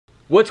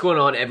What's going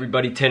on,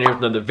 everybody? 10 here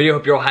with another video.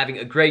 Hope you're all having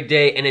a great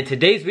day. And in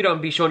today's video, I'm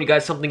gonna be showing you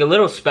guys something a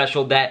little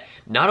special that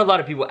not a lot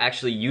of people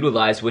actually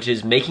utilize, which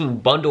is making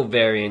bundle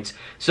variants.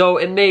 So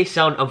it may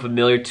sound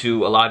unfamiliar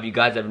to a lot of you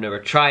guys that have never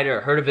tried it or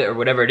heard of it or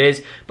whatever it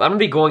is, but I'm gonna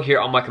be going here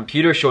on my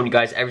computer showing you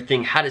guys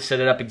everything, how to set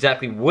it up,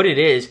 exactly what it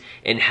is,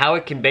 and how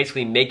it can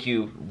basically make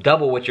you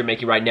double what you're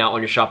making right now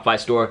on your Shopify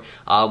store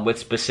with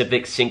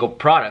specific single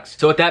products.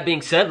 So with that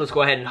being said, let's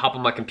go ahead and hop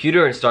on my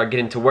computer and start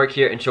getting to work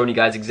here and showing you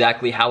guys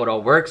exactly how it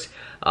all works.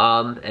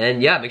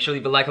 And yeah, make sure to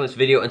leave a like on this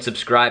video and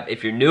subscribe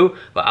if you're new,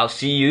 but I'll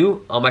see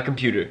you on my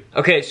computer.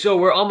 Okay, so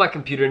we're on my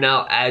computer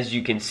now, as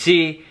you can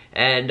see,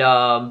 and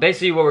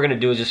basically what we're gonna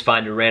do is just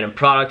find a random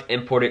product,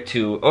 import it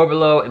to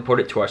Overlow, import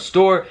it to our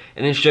store,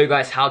 and then show you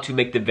guys how to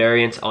make the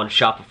variants on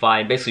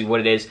Shopify and basically what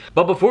it is.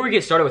 But before we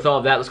get started with all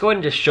of that, let's go ahead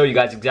and just show you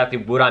guys exactly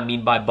what I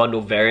mean by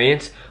bundle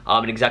variants,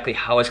 and exactly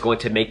how it's going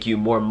to make you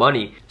more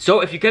money.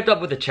 So if you kept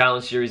up with the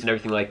challenge series and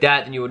everything like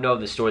that, then you would know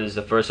the store. This is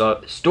the first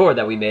store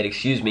that we made,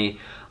 excuse me.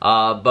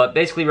 But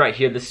basically right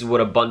here, this is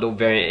what a bundle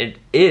variant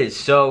is.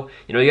 So,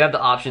 you know, you have the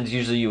options.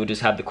 Usually you would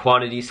just have the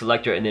quantity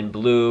selector and then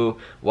blue,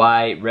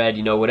 white, red,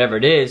 you know, whatever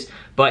it is.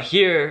 But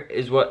here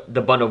is what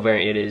the bundle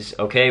variant is,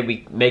 okay?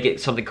 We make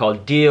it something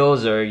called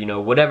deals, or, you know,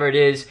 whatever it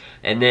is.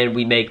 And then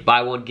we make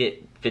buy one,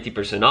 get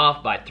 50%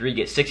 off, buy three,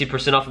 get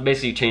 60% off, and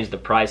basically you change the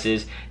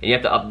prices, and you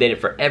have to update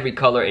it for every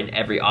color and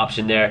every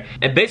option there.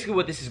 And basically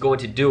what this is going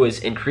to do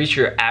is increase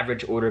your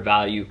average order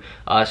value.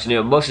 So, you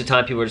know, most of the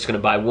time people are just gonna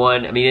buy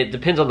one. I mean, it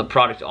depends on the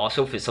product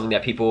also, if it's something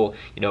that people,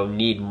 you know,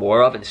 need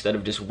more of instead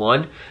of just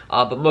one.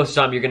 But most of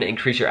the time you're gonna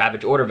increase your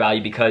average order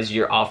value because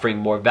you're offering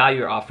more value,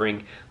 you're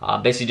offering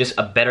basically just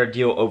a better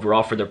deal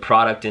overall for the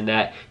product, in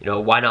that, you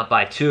know, why not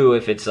buy two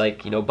if it's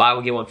like, you know, buy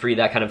one, get one free,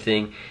 that kind of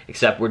thing,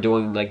 except we're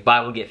doing like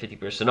buy one, get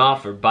 50%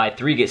 off, or buy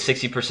three, get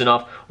 60%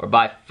 off, or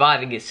buy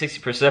five and get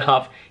 60%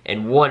 off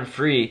and one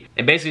free.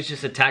 And basically it's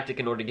just a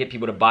tactic in order to get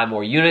people to buy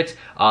more units,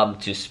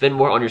 to spend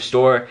more on your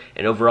store,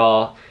 and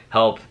overall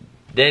help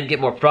them get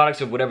more products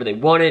of whatever they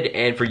wanted,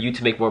 and for you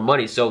to make more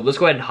money. So let's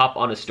go ahead and hop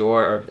on a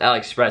store, or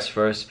Aliexpress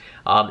first,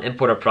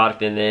 import our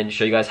product, and then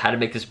show you guys how to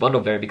make this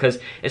bundle variant, because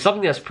it's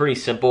something that's pretty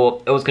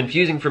simple. It was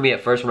confusing for me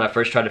at first when I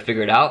first tried to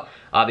figure it out,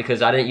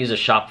 because I didn't use a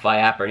Shopify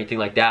app or anything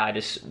like that. I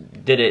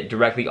just did it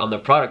directly on the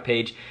product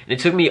page, and it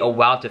took me a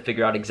while to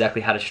figure out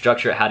exactly how to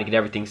structure it, how to get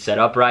everything set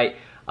up right.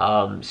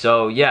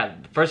 So yeah,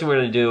 the first thing we're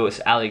gonna do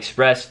is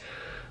Aliexpress.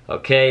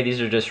 Okay, these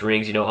are just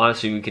rings. You know,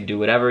 honestly, we could do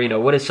whatever. You know,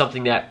 what is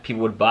something that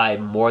people would buy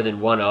more than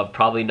one of?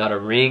 Probably not a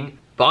ring.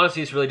 But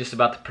honestly, it's really just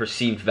about the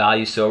perceived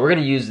value. So we're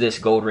gonna use this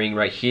gold ring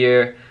right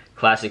here.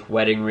 Classic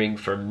wedding ring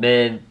for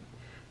men.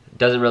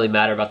 Doesn't really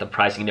matter about the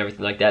pricing and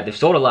everything like that. They've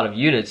sold a lot of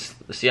units.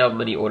 Let's see how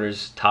many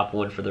orders top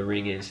one for the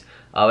ring is.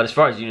 But as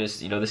far as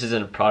units, you know, this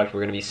isn't a product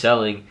we're gonna be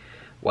selling.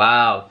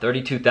 Wow,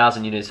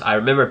 32,000 units. I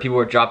remember people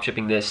were drop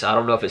shipping this. I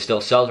don't know if it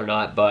still sells or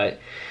not, but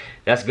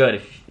that's good.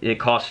 If it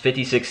costs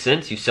 56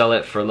 cents, you sell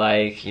it for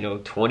like, you know,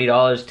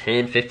 $20,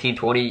 10, 15,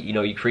 20, you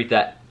know, you create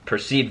that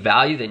perceived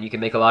value, then you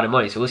can make a lot of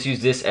money. So let's use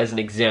this as an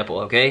example,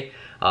 okay?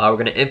 We're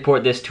gonna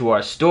import this to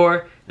our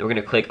store, and we're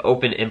gonna click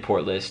open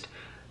import list.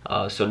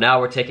 So now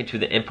we're taken to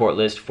the import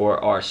list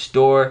for our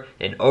store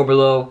in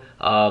Overlow.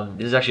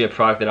 This is actually a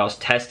product that I was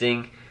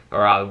testing,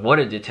 or I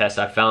wanted to test.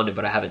 I found it,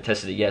 but I haven't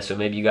tested it yet. So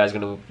maybe you guys are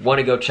gonna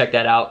wanna go check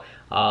that out.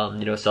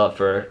 You know, sell it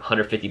for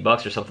 150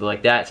 bucks or something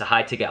like that. It's a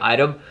high ticket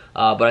item,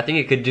 but I think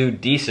it could do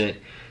decent.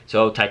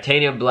 So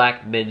titanium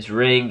black men's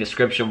ring,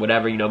 description,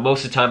 whatever. You know,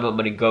 most of the time I'm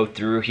gonna go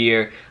through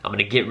here. I'm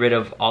gonna get rid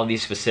of all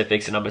these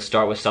specifics, and I'm gonna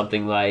start with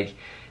something like,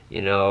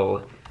 you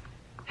know,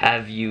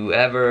 have you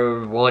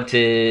ever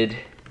wanted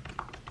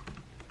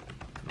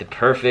the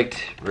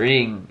perfect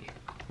ring?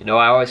 You know,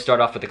 I always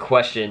start off with a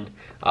question,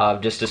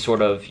 just to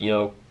sort of, you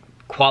know,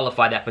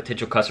 qualify that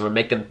potential customer,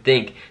 make them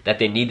think that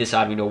they need this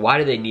item. You know, why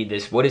do they need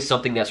this? What is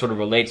something that sort of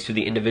relates to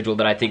the individual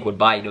that I think would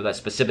buy, you know, that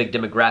specific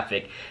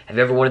demographic? Have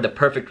you ever wanted the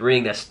perfect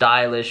ring that's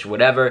stylish,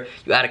 whatever?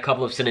 You add a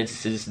couple of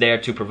sentences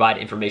there to provide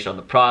information on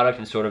the product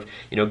and sort of,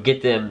 you know,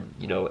 get them,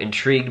 you know,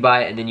 intrigued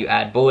by it, and then you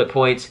add bullet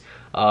points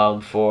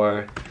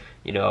for,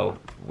 you know,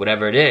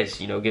 whatever it is.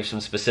 You know, give some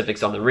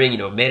specifics on the ring, you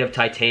know, made of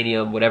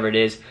titanium, whatever it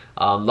is.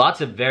 Lots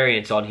of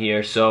variants on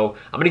here, so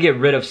I'm gonna get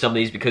rid of some of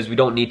these because we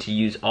don't need to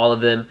use all of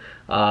them.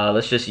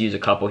 Let's just use a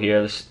couple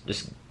here. Let's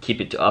just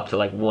keep it up to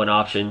like one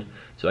option,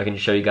 so I can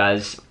show you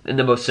guys in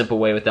the most simple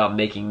way without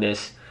making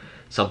this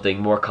something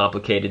more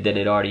complicated than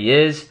it already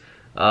is.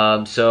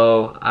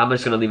 So I'm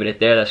just gonna leave it at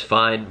there. That's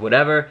fine,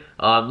 whatever.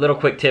 Little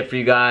quick tip for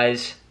you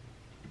guys.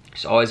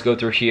 Just always go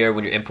through here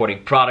when you're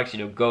importing products. You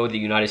know, go to the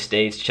United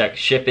States, check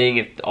shipping,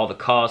 if all the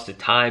costs, the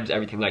times,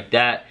 everything like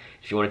that.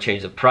 If you want to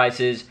change the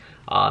prices,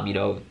 you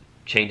know,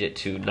 change it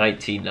to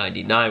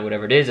 $19.99,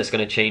 whatever it is. That's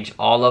going to change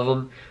all of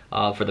them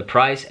for the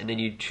price, and then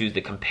you choose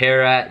the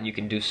compare at, and you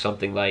can do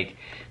something like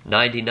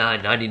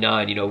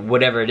 $99.99, you know,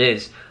 whatever it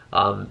is.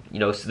 You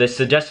know, so the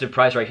suggested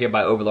price right here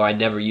by Overlow, I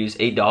never use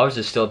 $8.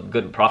 Is still a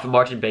good profit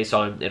margin based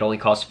on it only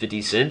costs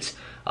 50 cents.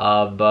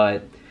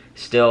 But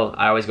still,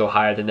 I always go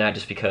higher than that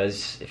just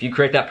because if you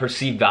create that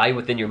perceived value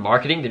within your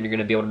marketing, then you're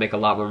gonna be able to make a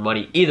lot more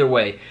money either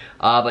way.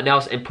 But now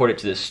let's import it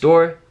to the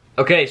store.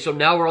 Okay, so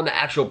now we're on the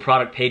actual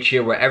product page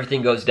here where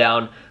everything goes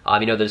down.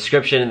 You know, the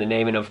description and the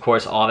name, and of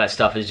course all that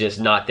stuff is just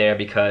not there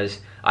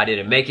because I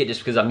didn't make it, just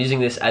because I'm using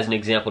this as an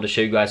example to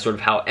show you guys sort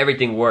of how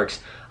everything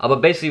works.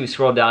 But basically we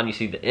scroll down, you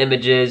see the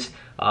images.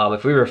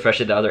 If we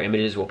refresh it, the other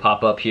images will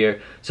pop up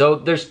here. So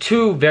there's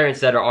two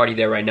variants that are already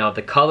there right now,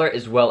 the color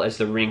as well as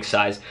the ring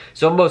size.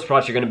 So most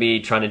products you're going to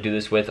be trying to do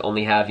this with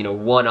only have, you know,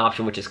 one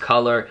option, which is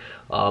color,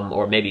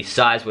 or maybe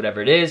size,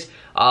 whatever it is.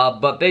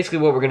 But basically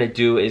what we're going to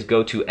do is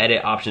go to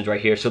edit options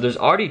right here. So there's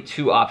already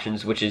two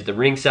options, which is the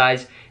ring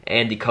size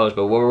and the colors.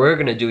 But what we're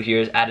going to do here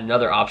is add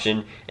another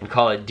option and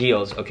call it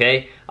deals,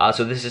 okay?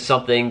 So this is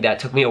something that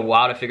took me a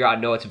while to figure out.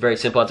 I know it's very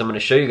simple as I'm going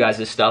to show you guys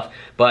this stuff,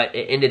 but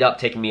it ended up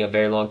taking me a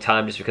very long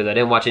time just because I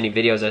didn't watch any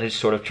videos. I just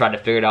sort of tried to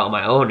figure it out on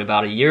my own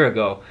about a year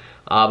ago.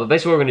 But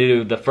basically what we're going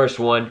to do, the first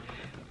one,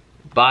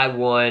 buy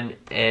one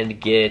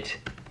and get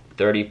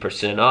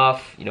 30%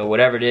 off, you know,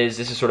 whatever it is.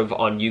 This is sort of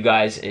on you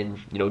guys and,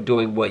 you know,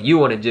 doing what you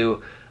want to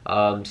do.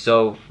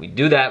 So we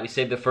do that, we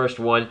save the first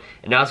one,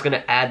 and now it's going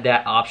to add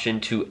that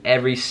option to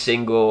every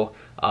single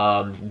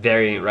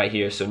variant right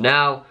here. So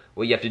now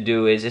what you have to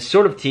do is, it's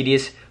sort of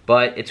tedious,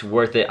 but it's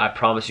worth it, I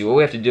promise you. What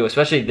we have to do,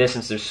 especially this,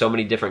 since there's so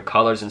many different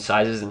colors and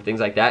sizes and things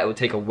like that, it will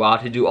take a while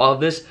to do all of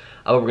this.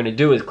 What we're going to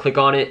do is click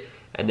on it,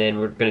 and then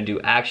we're going to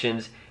do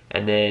actions,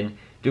 and then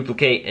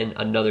duplicate in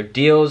another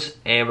deals,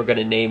 and we're going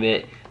to name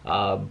it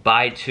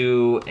buy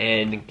two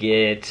and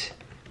get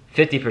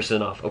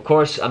 50% off. Of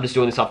course, I'm just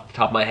doing this off the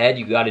top of my head.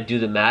 You got to do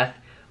the math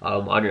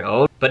on your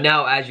own. But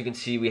now, as you can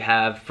see, we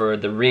have for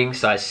the ring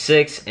size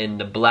 6 and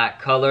the black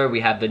color,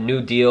 we have the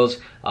new deals,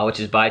 which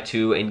is buy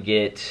two and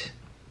get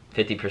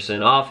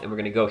 50% off. And we're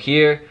gonna go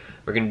here.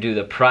 We're gonna do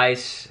the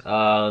price,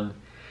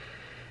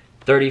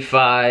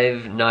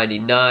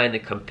 $35.99. The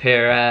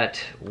compare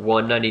at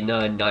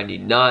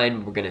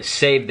 $199.99. We're gonna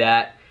save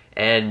that,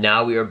 and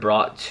now we are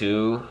brought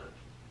to,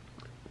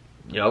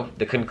 you know,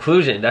 the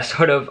conclusion. That's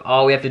sort of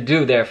all we have to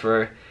do there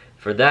for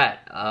that.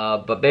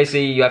 But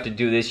basically you have to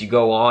do this, you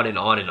go on and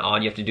on and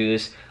on. You have to do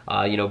this,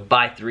 you know,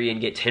 buy 3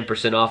 and get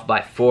 10% off,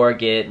 buy 4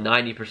 get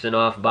 90%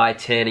 off, buy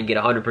 10 and get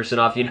 100%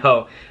 off. You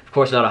know, of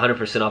course not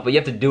 100% off, but you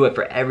have to do it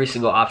for every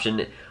single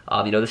option.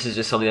 You know, this is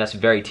just something that's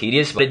very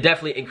tedious, but it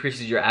definitely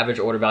increases your average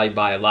order value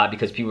by a lot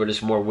because people are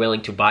just more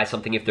willing to buy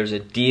something if there's a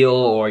deal,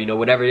 or, you know,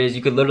 whatever it is.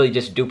 You could literally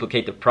just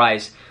duplicate the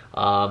price,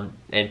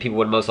 and people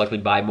would most likely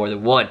buy more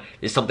than one.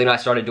 This is something I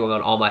started doing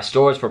on all my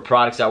stores for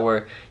products that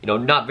were, you know,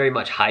 not very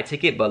much high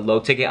ticket, but low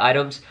ticket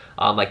items.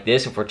 Like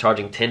this, if we're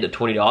charging $10 to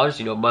 $20,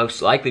 you know,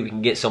 most likely we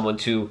can get someone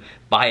to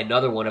buy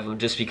another one of them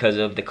just because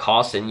of the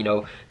cost and, you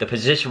know, the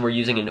position we're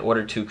using in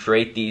order to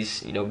create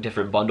these, you know,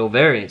 different bundle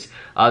variants.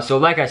 So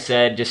like I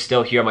said, just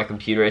still here on my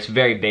computer, it's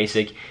very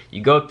basic.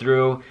 You go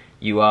through,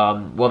 you,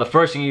 well, the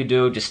first thing you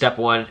do, just step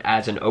one,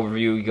 as an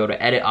overview, you go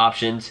to edit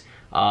options,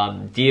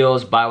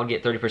 deals, buy one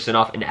get 30%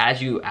 off, and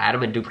as you add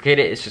them and duplicate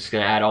it, it's just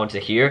going to add on to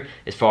here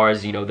as far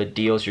as, you know, the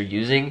deals you're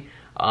using.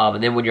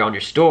 And then when you're on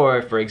your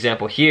store, for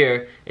example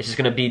here, it's just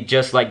going to be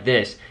just like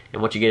this.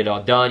 And once you get it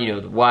all done, you know,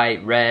 the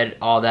white, red,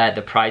 all that,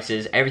 the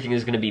prices, everything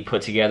is going to be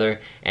put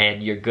together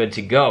and you're good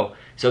to go.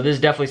 So this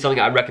is definitely something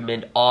I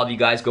recommend all of you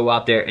guys go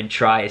out there and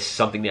try. It's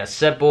something that's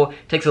simple,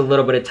 it takes a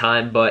little bit of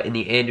time, but in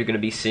the end you're going to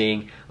be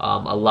seeing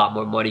a lot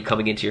more money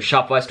coming into your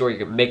Shopify store.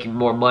 You're making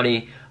more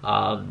money.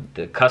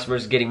 The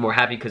customers are getting more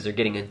happy because they're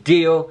getting a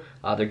deal.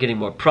 They're getting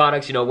more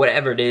products, you know,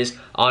 whatever it is.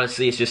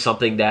 Honestly, it's just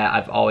something that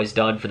I've always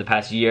done for the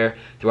past year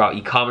throughout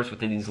e-commerce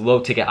within these low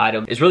ticket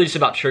items. It's really just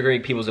about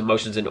triggering people's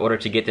emotions in order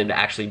to get them to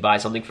actually buy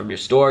something from your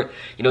store.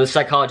 You know, the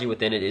psychology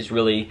within it is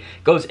really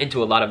goes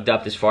into a lot of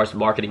depth as far as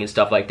marketing and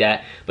stuff like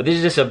that. But this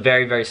is just a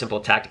very, very simple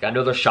tactic. I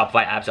know there's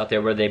Shopify apps out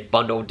there where they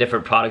bundle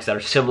different products that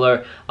are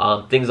similar,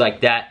 things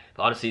like that.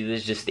 But honestly,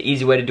 this is just the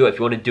easy way to do it if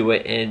you want to do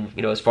it in,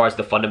 you know, as far as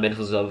the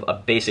fundamentals of a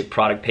basic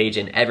product page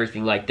and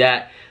everything like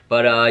that.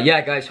 But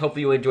yeah, guys,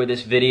 hopefully you enjoyed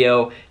this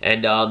video,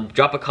 and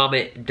drop a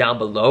comment down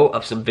below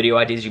of some video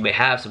ideas you may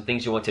have, some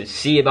things you want to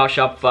see about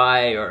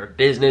Shopify or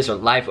business or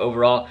life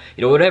overall.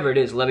 You know, whatever it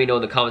is, let me know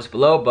in the comments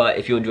below. But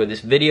if you enjoyed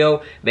this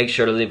video, make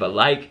sure to leave a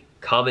like,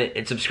 comment,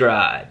 and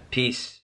subscribe. Peace.